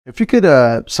If you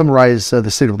could summarize the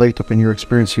city of Lathrop and your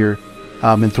experience here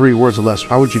in 3 words or less,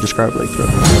 how would you describe Lathrop?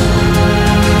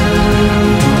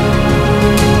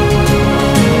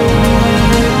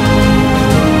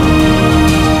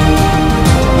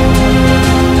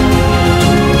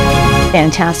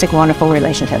 Fantastic, wonderful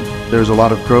relationship. There's a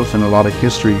lot of growth and a lot of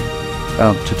history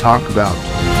to talk about.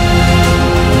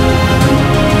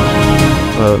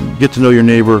 Get to know your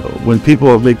neighbor. When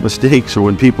people make mistakes or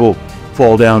when people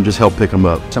fall down, just help pick them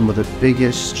up. Some of the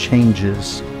biggest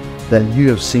changes that you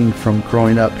have seen from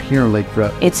growing up here in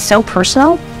Lathrop. It's so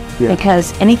personal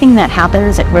because anything that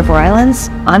happens at River Islands,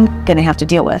 I'm going to have to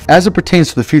deal with. As it pertains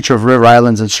to the future of River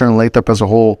Islands and certainly Lathrop as a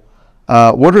whole,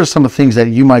 what are some of the things that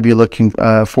you might be looking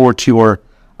forward to, or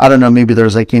I don't know, maybe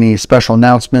there's like any special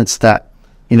announcements that,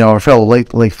 you know, our fellow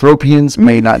Lathropians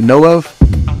may not know of?